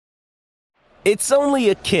It's only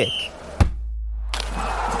a kick,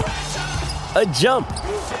 a jump,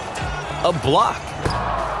 a block.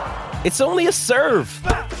 It's only a serve.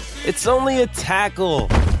 It's only a tackle,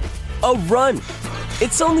 a run.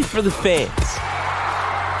 It's only for the fans.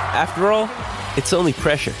 After all, it's only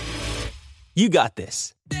pressure. You got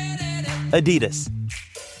this. Adidas.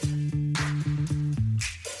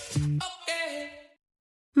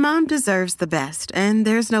 Mom deserves the best, and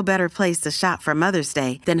there's no better place to shop for Mother's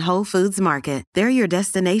Day than Whole Foods Market. They're your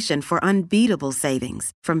destination for unbeatable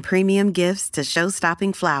savings, from premium gifts to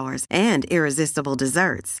show-stopping flowers and irresistible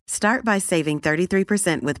desserts. Start by saving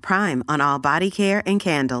 33% with Prime on all body care and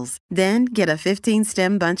candles. Then get a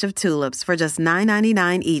 15-stem bunch of tulips for just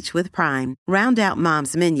 $9.99 each with Prime. Round out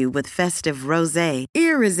Mom's menu with festive rosé,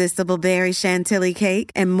 irresistible berry chantilly cake,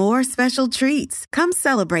 and more special treats. Come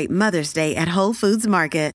celebrate Mother's Day at Whole Foods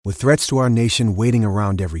Market. With threats to our nation waiting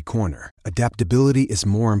around every corner, adaptability is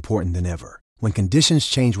more important than ever. When conditions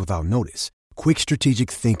change without notice, quick strategic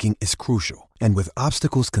thinking is crucial. And with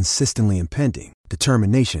obstacles consistently impending,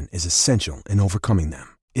 determination is essential in overcoming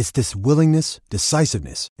them. It's this willingness,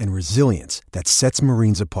 decisiveness, and resilience that sets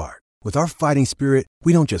Marines apart. With our fighting spirit,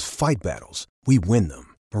 we don't just fight battles, we win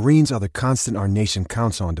them. Marines are the constant our nation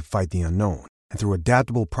counts on to fight the unknown. And through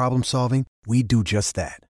adaptable problem solving, we do just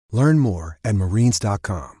that. Learn more at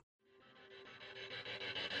marines.com.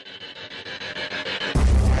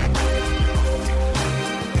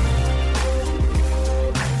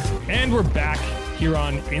 And we're back here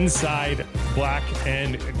on Inside Black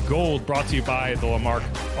and Gold, brought to you by the Lamarck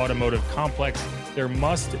Automotive Complex. There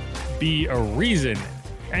must be a reason.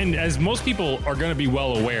 And as most people are going to be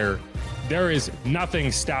well aware, there is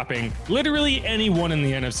nothing stopping literally anyone in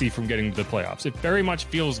the NFC from getting to the playoffs. It very much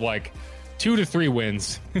feels like 2 to 3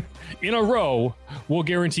 wins in a row will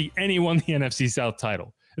guarantee anyone the NFC South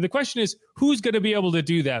title. And the question is, who's going to be able to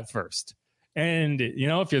do that first? And, you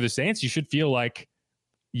know, if you're the Saints, you should feel like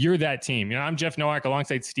you're that team. You know, I'm Jeff Nowak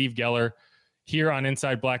alongside Steve Geller here on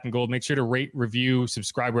Inside Black and Gold. Make sure to rate, review,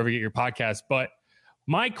 subscribe wherever you get your podcast. But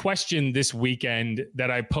my question this weekend that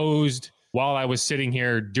I posed while I was sitting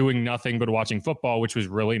here doing nothing but watching football, which was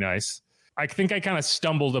really nice, I think I kind of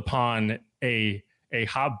stumbled upon a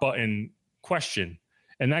hot button question.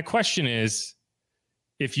 And that question is,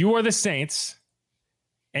 if you are the Saints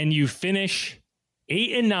and you finish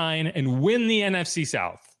 8-9 and win the NFC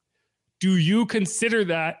South, do you consider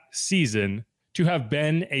that season to have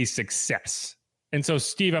been a success? And so,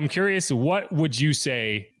 Steve, I'm curious, what would you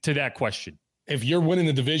say to that question? If you're winning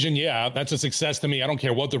the division, yeah, that's a success to me. I don't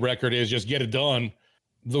care what the record is, just get it done.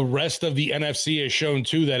 The rest of the NFC has shown,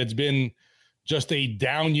 too, that it's been just a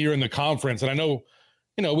down year in the conference. And I know,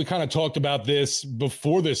 you know, we kind of talked about this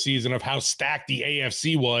before this season of how stacked the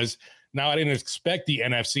AFC was. Now, I didn't expect the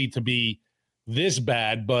NFC to be this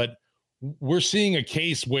bad, but we're seeing a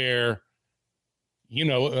case where, you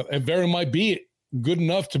know, it very might be good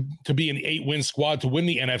enough to be an 8-win squad to win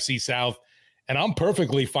the NFC South. And I'm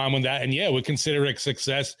perfectly fine with that. And yeah, we consider it a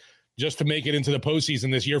success just to make it into the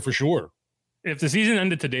postseason this year for sure. If the season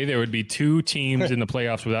ended today, there would be 2 teams in the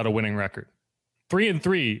playoffs without a winning record.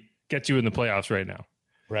 3-3 gets you in the playoffs right now.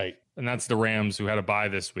 Right. And that's the Rams, who had a bye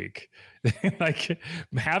this week. Like,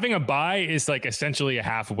 having a bye is like essentially a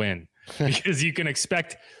half win because you can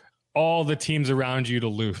expect all the teams around you to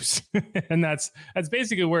lose. And that's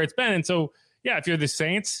basically where it's been. And so, yeah, if you're the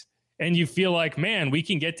Saints and you feel like, man, we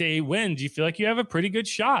can get to 8 wins, you feel like you have a pretty good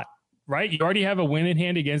shot, right? You already have a win in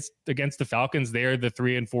hand against the Falcons. They're the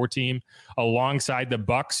 3-4 team alongside the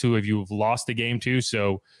Bucks, who you've lost a game to.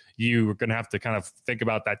 So you're going to have to kind of think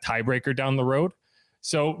about that tiebreaker down the road.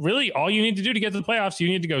 So really all you need to do to get to the playoffs, you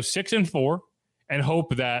need to go 6-4 and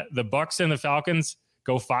hope that the Bucks and the Falcons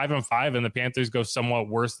go 5-5 and the Panthers go somewhat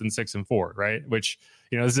worse than 6-4, right? Which,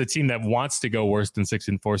 you know, this is a team that wants to go worse than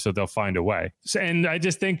 6-4, so they'll find a way. So, and I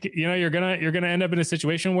just think, you know, you're gonna end up in a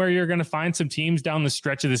situation where you're gonna find some teams down the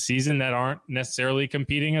stretch of the season that aren't necessarily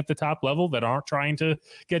competing at the top level, that aren't trying to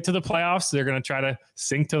get to the playoffs. They're gonna try to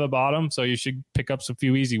sink to the bottom. So you should pick up some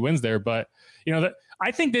few easy wins there. But you know, I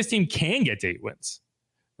think this team can get to 8 wins,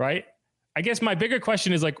 right? I guess my bigger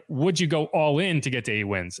question is, like, would you go all in to get to 8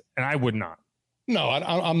 wins? And I would not. No,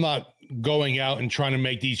 I'm not going out and trying to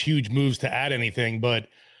make these huge moves to add anything, but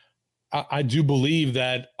I do believe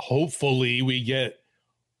that hopefully we get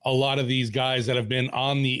a lot of these guys that have been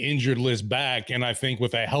on the injured list back. And I think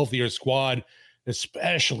with a healthier squad,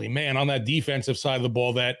 especially, man, on that defensive side of the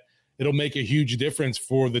ball, that it'll make a huge difference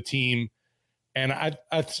for the team. And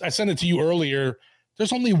I sent it to you earlier.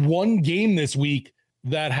 There's only one game this week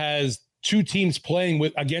that has 2 teams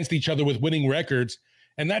playing against each other with winning records.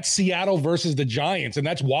 And that's Seattle versus the Giants. And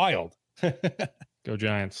that's wild. Go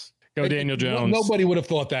Giants. Go Daniel Jones. Nobody would have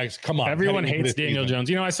thought that. Come on. Everyone hates Daniel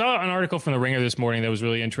Jones. I saw an article from The Ringer this morning that was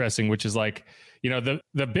really interesting, which is like,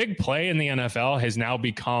 the big play in the NFL has now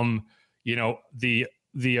become, the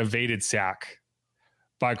evaded sack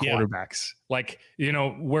by quarterbacks. Like,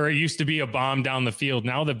 where it used to be a bomb down the field.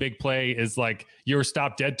 Now the big play is like you're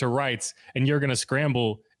stopped dead to rights and you're going to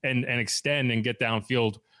scramble and extend and get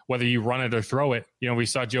downfield, whether you run it or throw it. We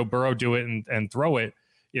saw Joe Burrow do it and throw it.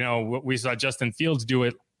 We saw Justin Fields do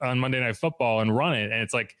it on Monday Night Football and run it. And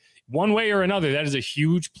it's like one way or another, that is a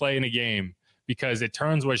huge play in a game because it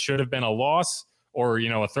turns what should have been a loss or,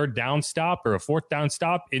 a third down stop or a fourth down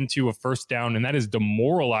stop into a first down. And that is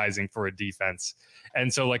demoralizing for a defense.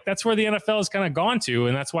 And so that's where the NFL has kind of gone to.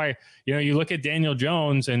 And that's why, you look at Daniel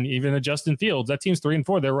Jones and even at Justin Fields, that team's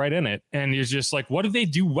 3-4, they're right in it. And you're just like, what do they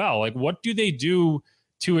do well? Like, what do they do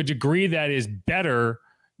to a degree that is better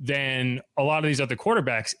than a lot of these other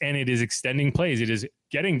quarterbacks? And it is extending plays. It is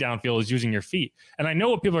getting downfield, is using your feet. And I know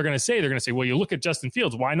what people are going to say. They're going to say, well, you look at Justin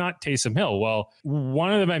Fields, why not Taysom Hill? Well,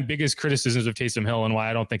 one of my biggest criticisms of Taysom Hill and why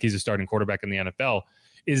I don't think he's a starting quarterback in the NFL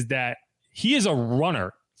is that he is a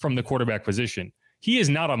runner from the quarterback position. He is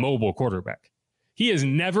not a mobile quarterback. He is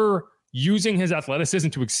never using his athleticism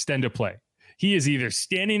to extend a play. He is either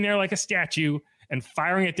standing there like a statue and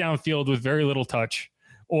firing it downfield with very little touch,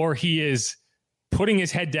 or he is putting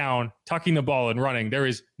his head down, tucking the ball and running. There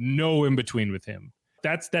is no in between with him.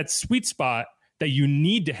 That's that sweet spot that you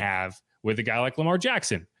need to have with a guy like Lamar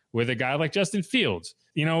Jackson, with a guy like Justin Fields,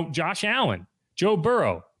 Josh Allen, Joe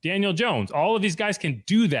Burrow, Daniel Jones. All of these guys can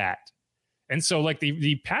do that. And so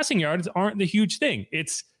the passing yards aren't the huge thing.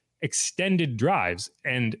 It's extended drives.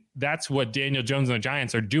 And that's what Daniel Jones and the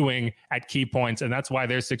Giants are doing at key points. And that's why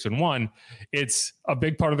they're 6-1. It's a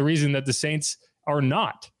big part of the reason that the Saints are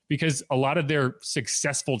not, because a lot of their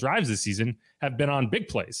successful drives this season have been on big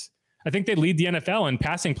plays. I think they lead the NFL in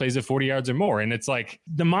passing plays of 40 yards or more. And it's like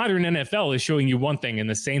the modern NFL is showing you one thing, and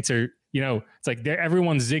the Saints are, it's like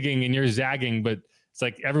everyone's zigging and you're zagging, but it's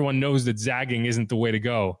like everyone knows that zagging isn't the way to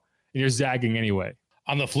go. And you're zagging anyway.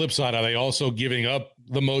 On the flip side, are they also giving up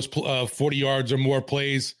the most 40 yards or more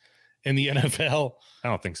plays in the NFL? I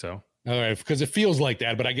don't think so. All right, because it feels like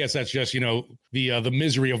that, but I guess that's just, the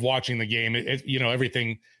misery of watching the game.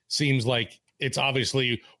 Everything seems like it's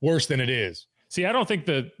obviously worse than it is. See, I don't think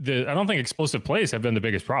I don't think explosive plays have been the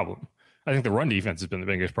biggest problem. I think the run defense has been the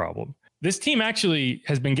biggest problem. This team actually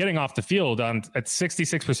has been getting off the field at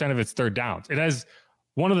 66% of its third downs. It has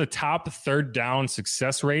one of the top third down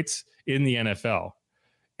success rates in the NFL.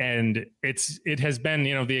 And it has been,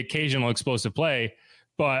 the occasional explosive play.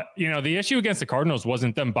 But, the issue against the Cardinals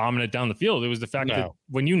wasn't them bombing it down the field. It was the fact that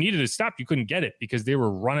when you needed to stop, you couldn't get it because they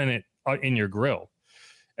were running it in your grill.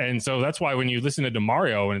 And so that's why when you listen to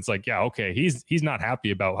DeMario and it's like, yeah, okay, he's not happy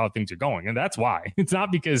about how things are going. And that's why. It's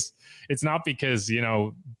not because,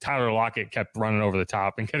 Tyler Lockett kept running over the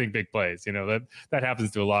top and getting big plays. That happens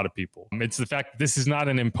to a lot of people. It's the fact that this is not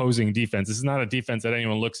an imposing defense. This is not a defense that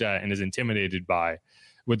anyone looks at and is intimidated by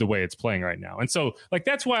with the way it's playing right now. And so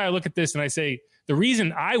that's why I look at this and I say, the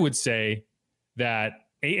reason I would say that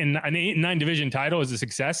an 8-9 division title is a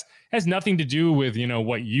success has nothing to do with,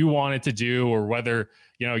 what you want it to do or whether,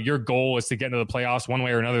 your goal is to get into the playoffs one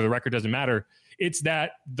way or another. The record doesn't matter. It's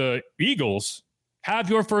that the Eagles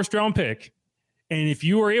have your first round pick. And if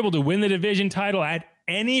you are able to win the division title at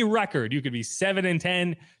any record, you could be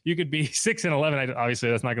 7-10, you could be 6-11.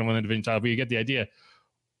 Obviously that's not going to win the division title, but you get the idea.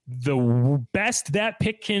 The best that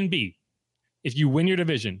pick can be if you win your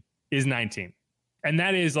division is 19. And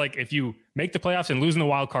that is if you make the playoffs and lose in the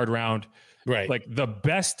wild card round, right? The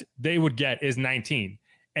best they would get is 19.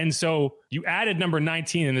 And so you added number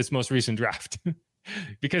 19 in this most recent draft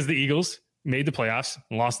because the Eagles made the playoffs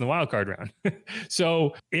and lost in the wild card round.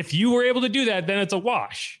 So if you were able to do that, then it's a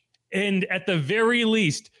wash. And at the very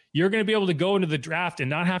least, you're going to be able to go into the draft and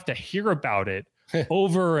not have to hear about it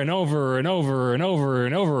over and over and over and over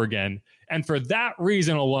and over again. And for that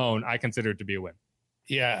reason alone, I consider it to be a win.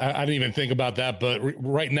 Yeah, I didn't even think about that. But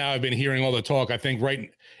right now I've been hearing all the talk. I think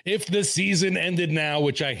if the season ended now,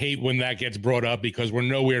 which I hate when that gets brought up because we're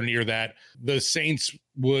nowhere near that, the Saints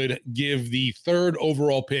would give the third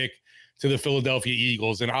overall pick to the Philadelphia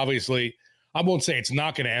Eagles. And obviously, I won't say it's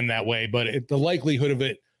not going to end that way, but the likelihood of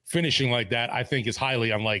it finishing like that, I think, is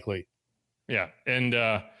highly unlikely. Yeah. And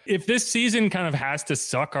if this season kind of has to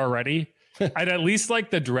suck already, I'd at least like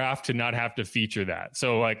the draft to not have to feature that.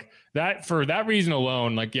 So that for that reason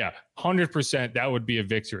alone, 100% that would be a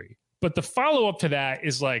victory. But the follow up to that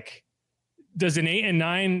is does an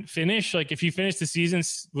 8-9 finish? If you finish the season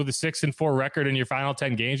with a 6-4 record in your final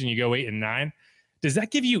 10 games and you go 8-9, does that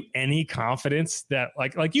give you any confidence that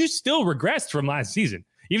you still regressed from last season?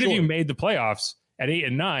 Even Sure. if you made the playoffs at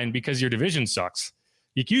 8-9 because your division sucks,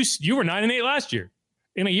 you were 9-8 last year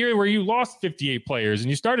in a year where you lost 58 players and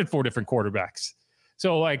you started 4 different quarterbacks.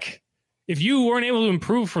 So like, if you weren't able to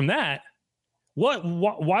improve from that,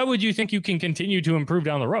 why would you think you can continue to improve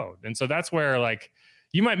down the road? And so that's where like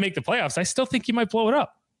you might make the playoffs. I still think you might blow it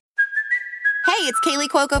up. Hey, it's Kaylee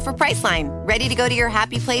Cuoco for Priceline. Ready to go to your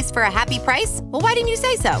happy place for a happy price? Well, why didn't you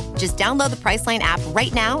say so? Just download the Priceline app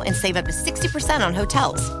right now and save up to 60% on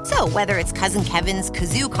hotels. So whether it's Cousin Kevin's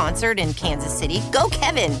Kazoo Concert in Kansas City, go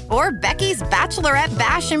Kevin, or Becky's Bachelorette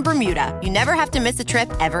Bash in Bermuda, you never have to miss a trip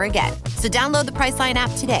ever again. So download the Priceline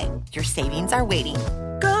app today. Your savings are waiting.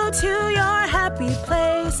 Go to your happy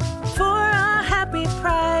place for a happy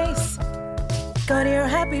price. Go to your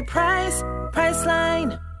happy price,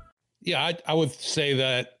 Priceline. Yeah, I would say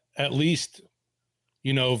that at least,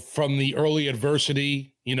 from the early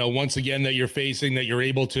adversity, once again that you're facing, that you're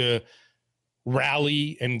able to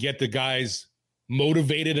rally and get the guys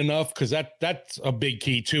motivated enough, because that's a big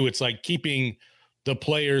key too. It's like keeping the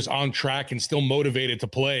players on track and still motivated to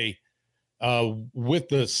play with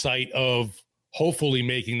the sight of hopefully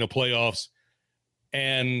making the playoffs.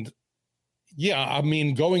 And yeah, I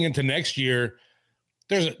mean, going into next year,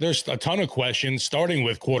 there's a ton of questions, starting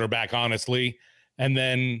with quarterback, honestly. And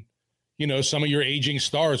then, some of your aging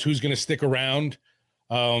stars, who's going to stick around.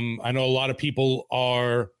 I know a lot of people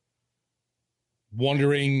are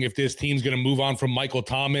wondering if this team's going to move on from Michael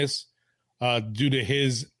Thomas due to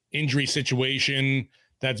his injury situation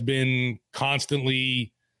that's been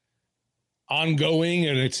constantly ongoing.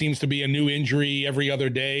 And it seems to be a new injury every other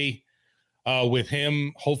day with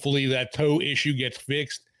him. Hopefully that toe issue gets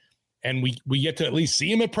fixed. And we get to at least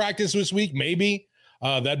see him at practice this week, maybe.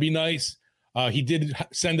 That'd be nice. He did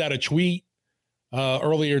send out a tweet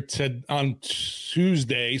earlier on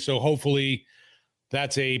Tuesday, so hopefully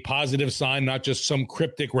that's a positive sign, not just some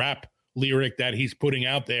cryptic rap lyric that he's putting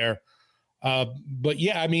out there. But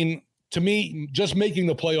yeah, I mean, to me, just making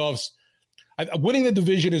the playoffs, winning the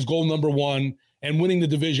division is goal number one, and winning the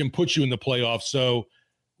division puts you in the playoffs. So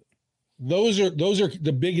those are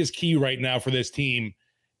the biggest key right now for this team.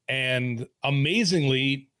 And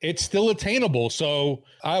amazingly, it's still attainable. So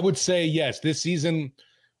I would say, yes, this season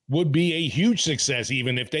would be a huge success.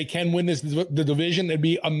 Even if they can win the division, it'd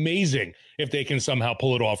be amazing if they can somehow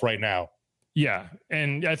pull it off right now. Yeah.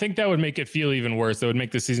 And I think that would make it feel even worse. That would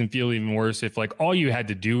make the season feel even worse if like all you had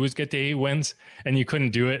to do was get to 8 wins and you couldn't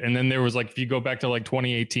do it. And then there was like, if you go back to like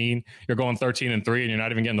 2018, you're going 13-3 and you're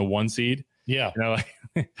not even getting the 1 seed. Yeah. Like,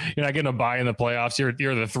 you're not getting a bye in the playoffs.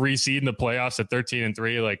 You're the 3 seed in the playoffs at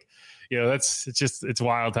 13-3. Like, it's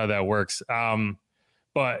wild how that works.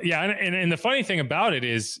 But yeah. And the funny thing about it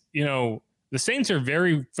is, the Saints are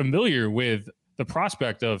very familiar with the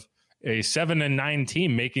prospect of a 7-9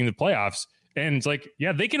 team making the playoffs. And it's like,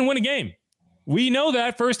 yeah, they can win a game. We know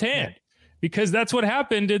that firsthand because that's what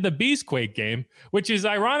happened in the Beastquake game, which is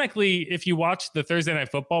ironically, if you watch the Thursday Night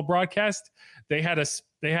Football broadcast, they had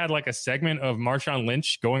like a segment of Marshawn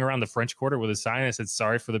Lynch going around the French Quarter with a sign that said,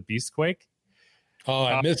 "Sorry for the Beastquake." Oh,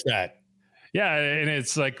 I missed that. Yeah, and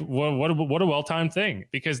it's like, what a well-timed thing,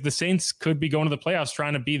 because the Saints could be going to the playoffs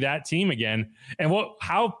trying to be that team again. And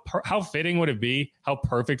how fitting would it be? How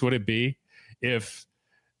perfect would it be if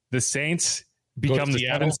the Saints become the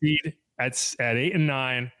 7 seed at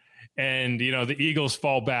 8-9, and the Eagles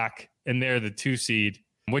fall back and they're the 2 seed,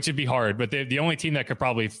 which would be hard. But the only team that could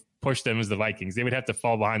probably push them is the Vikings. They would have to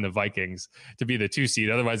fall behind the Vikings to be the 2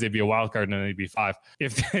 seed. Otherwise, they'd be a wild card and then they'd be 5.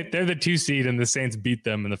 If they're the 2 seed and the Saints beat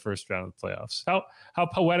them in the first round of the playoffs, how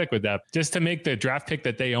poetic would that be? Just to make the draft pick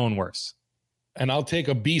that they own worse? And I'll take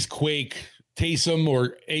a Beastquake, Taysom,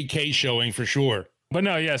 or AK showing for sure. But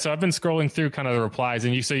no, yeah. So I've been scrolling through kind of the replies,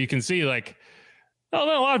 and you can see like, there are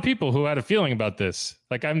a lot of people who had a feeling about this.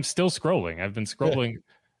 Like, I'm still scrolling. I've been scrolling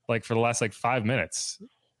like for the last 5 minutes.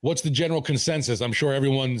 What's the general consensus? I'm sure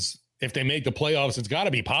if they make the playoffs, it's got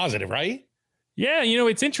to be positive, right? Yeah,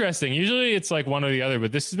 it's interesting. Usually it's like one or the other,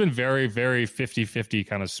 but this has been very, very 50-50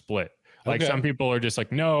 kind of split. Like some people are just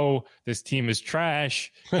like, no, this team is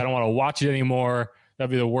trash. I don't want to watch it anymore. That'd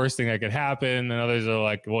be the worst thing that could happen. And others are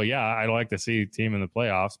like, well, yeah, I'd like to see a team in the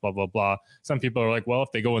playoffs, blah, blah, blah. Some people are like, well,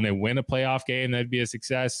 if they go and they win a playoff game, that'd be a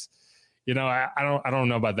success. I don't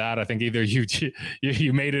know about that. I think either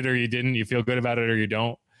you made it or you didn't. You feel good about it or you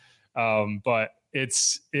don't. But it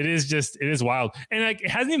is wild. And like, it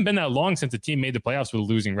hasn't even been that long since a team made the playoffs with a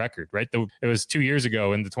losing record, right? It was 2 years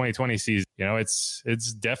ago in the 2020 season.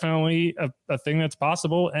 It's definitely a thing that's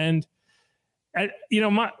possible. And at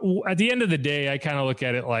the end of the day, I kind of look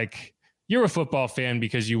at it like, you're a football fan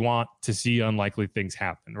because you want to see unlikely things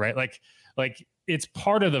happen, right? Like it's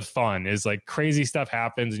part of the fun is like crazy stuff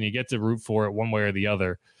happens and you get to root for it one way or the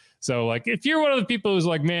other. So like, if you're one of the people who's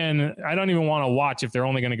like, man, I don't even want to watch if they're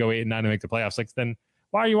only going to go 8-9 and make the playoffs, like then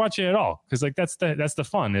why are you watching it at all? Because like that's the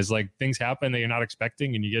fun is like things happen that you're not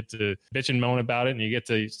expecting and you get to bitch and moan about it and you get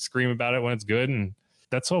to scream about it when it's good, and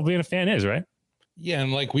that's all being a fan is, right? Yeah,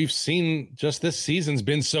 and like we've seen, just this season's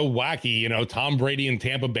been so wacky. You know, Tom Brady and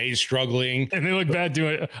Tampa Bay struggling. And they look bad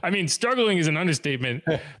doing it. I mean, struggling is an understatement.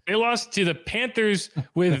 They lost to the Panthers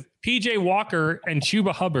with PJ Walker and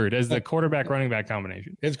Chuba Hubbard as the quarterback running back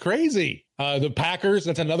combination. It's crazy. The Packers,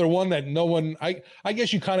 that's another one that no one, I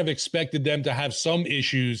guess you kind of expected them to have some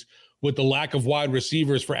issues with the lack of wide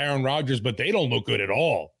receivers for Aaron Rodgers, but they don't look good at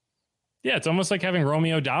all. Yeah, it's almost like having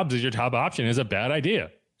Romeo Doubs as your top option is a bad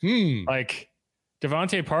idea. Like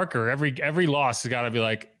Devontae Parker, every loss has got to be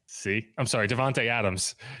like, see, I'm sorry, Devontae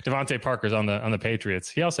Adams. Devontae Parker's on the Patriots.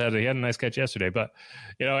 He also had a nice catch yesterday, but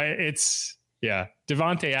you know, it's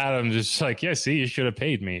Devontae Adams is just like, yeah, see, you should have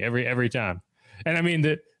paid me every time. And I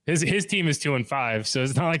mean his team is 2-5, so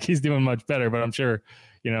it's not like he's doing much better, but I'm sure,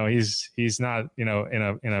 you know, he's not, you know,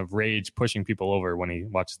 in a rage pushing people over when he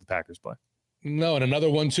watches the Packers play. No, and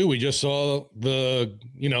another one too. We just saw the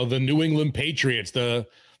New England Patriots, the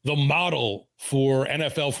model for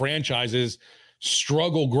NFL franchises,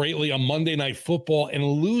 struggle greatly on Monday Night Football and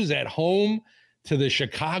lose at home to the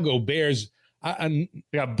Chicago Bears. They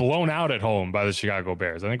got blown out at home by the Chicago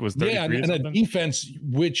Bears. I think it was 33 and a defense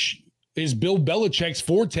which is Bill Belichick's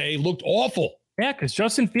forte looked awful. Yeah, because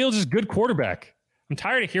Justin Fields is a good quarterback. I'm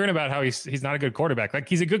tired of hearing about how he's not a good quarterback. Like,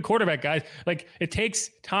 he's a good quarterback, guys. Like, it takes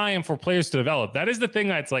time for players to develop. That is the thing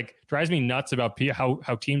that's like drives me nuts about how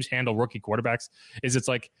teams handle rookie quarterbacks. Is it's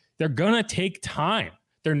like they're gonna take time.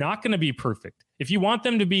 They're not gonna be perfect. If you want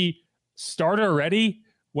them to be starter ready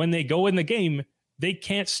when they go in the game, they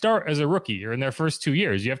can't start as a rookie or in their first 2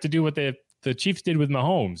 years. You have to do what the Chiefs did with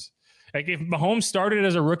Mahomes. Like, if Mahomes started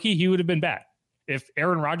as a rookie, he would have been bad. If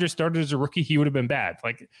Aaron Rodgers started as a rookie, he would have been bad.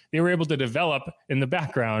 Like, they were able to develop in the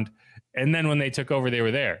background, and then when they took over, they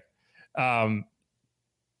were there.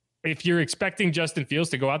 If you're expecting Justin Fields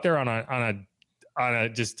to go out there on a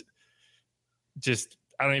just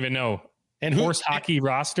I don't even know, and horse hockey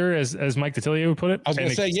roster, as Mike Detillier would put it. I was going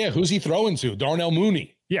to say, who's he throwing to? Darnell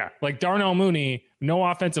Mooney. Yeah, like Darnell Mooney, no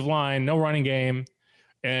offensive line, no running game,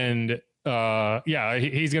 and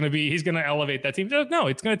he's going to elevate that team. No,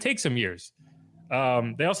 it's going to take some years.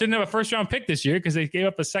 They also didn't have a first-round pick this year because they gave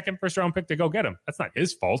up a second first-round pick to go get him. That's not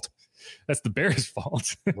his fault. That's the Bears'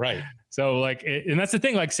 fault. Right. So, like, and that's the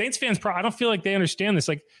thing. Like, Saints fans, I don't feel like they understand this.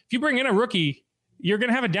 Like, if you bring in a rookie, you're going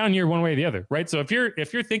to have a down year one way or the other, right? So if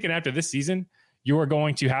you're thinking after this season, you are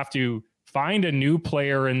going to have to find a new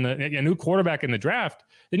player a new quarterback in the draft,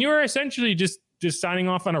 then you are essentially just signing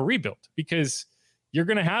off on a rebuild because you're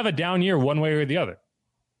going to have a down year one way or the other.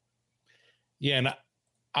 Yeah, and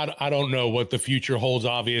I don't know what the future holds.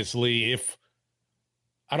 Obviously, if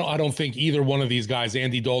I don't think either one of these guys,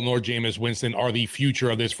 Andy Dalton or Jameis Winston, are the future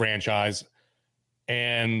of this franchise.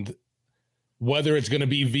 And whether it's going to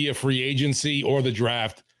be via free agency or the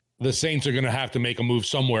draft, the Saints are going to have to make a move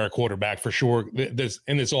somewhere at quarterback for sure in this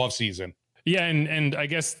offseason. Yeah, and I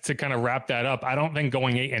guess to kind of wrap that up, I don't think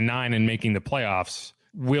going 8-9 and making the playoffs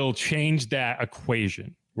will change that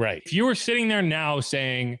equation. Right. If you were sitting there now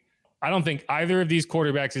saying, I don't think either of these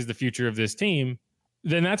quarterbacks is the future of this team,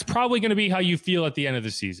 then that's probably going to be how you feel at the end of the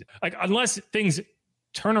season. Like, unless things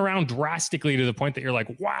turn around drastically to the point that you're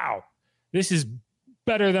like, wow, this is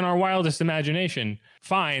better than our wildest imagination,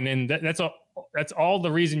 fine. And that's all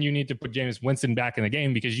the reason you need to put Jameis Winston back in the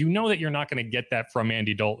game, because you know that you're not going to get that from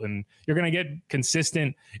Andy Dalton. You're going to get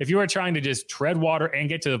consistent. If you are trying to just tread water and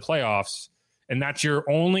get to the playoffs, and that's your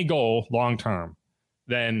only goal long term,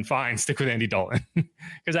 then fine, stick with Andy Dalton.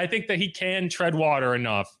 Because I think that he can tread water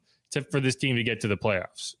enough for this team to get to the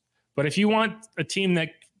playoffs. But if you want a team that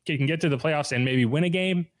can get to the playoffs and maybe win a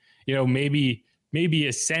game, you know, maybe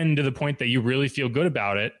ascend to the point that you really feel good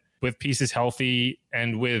about it, with pieces healthy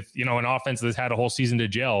and with, you know, an offense that's had a whole season to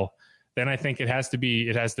gel, then I think it has to be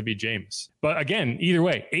Jameis. But again, either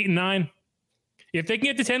way, 8-9, if they can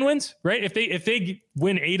get to 10 wins, right? If they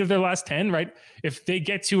win 8 of their last 10, right? If they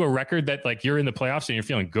get to a record that, like, you're in the playoffs and you're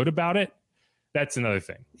feeling good about it, that's another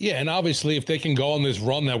thing. Yeah, and obviously if they can go on this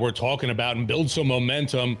run that we're talking about and build some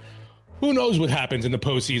momentum, who knows what happens in the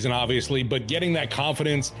postseason, obviously, but getting that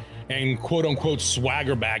confidence and quote unquote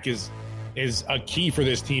swagger back is a key for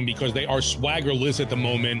this team, because they are swaggerless at the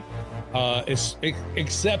moment,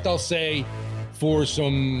 except I'll say for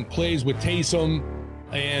some plays with Taysom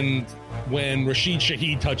and when Rashid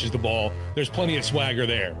Shaheed touches the ball, there's plenty of swagger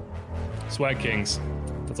there. Swag Kings.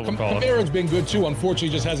 That's what we'll call it. Kamara's been good too. Unfortunately,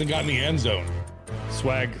 just hasn't gotten the end zone.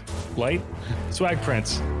 Swag light? Swag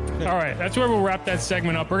Prince. All right, that's where we'll wrap that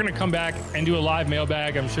segment up. We're going to come back and do a live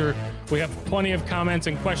mailbag. I'm sure we have plenty of comments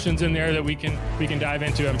and questions in there that we can dive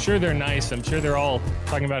into. I'm sure they're nice. I'm sure they're all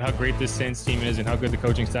talking about how great this Saints team is and how good the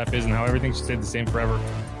coaching staff is and how everything should stay the same forever.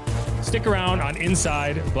 Stick around on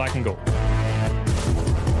Inside Black and Gold.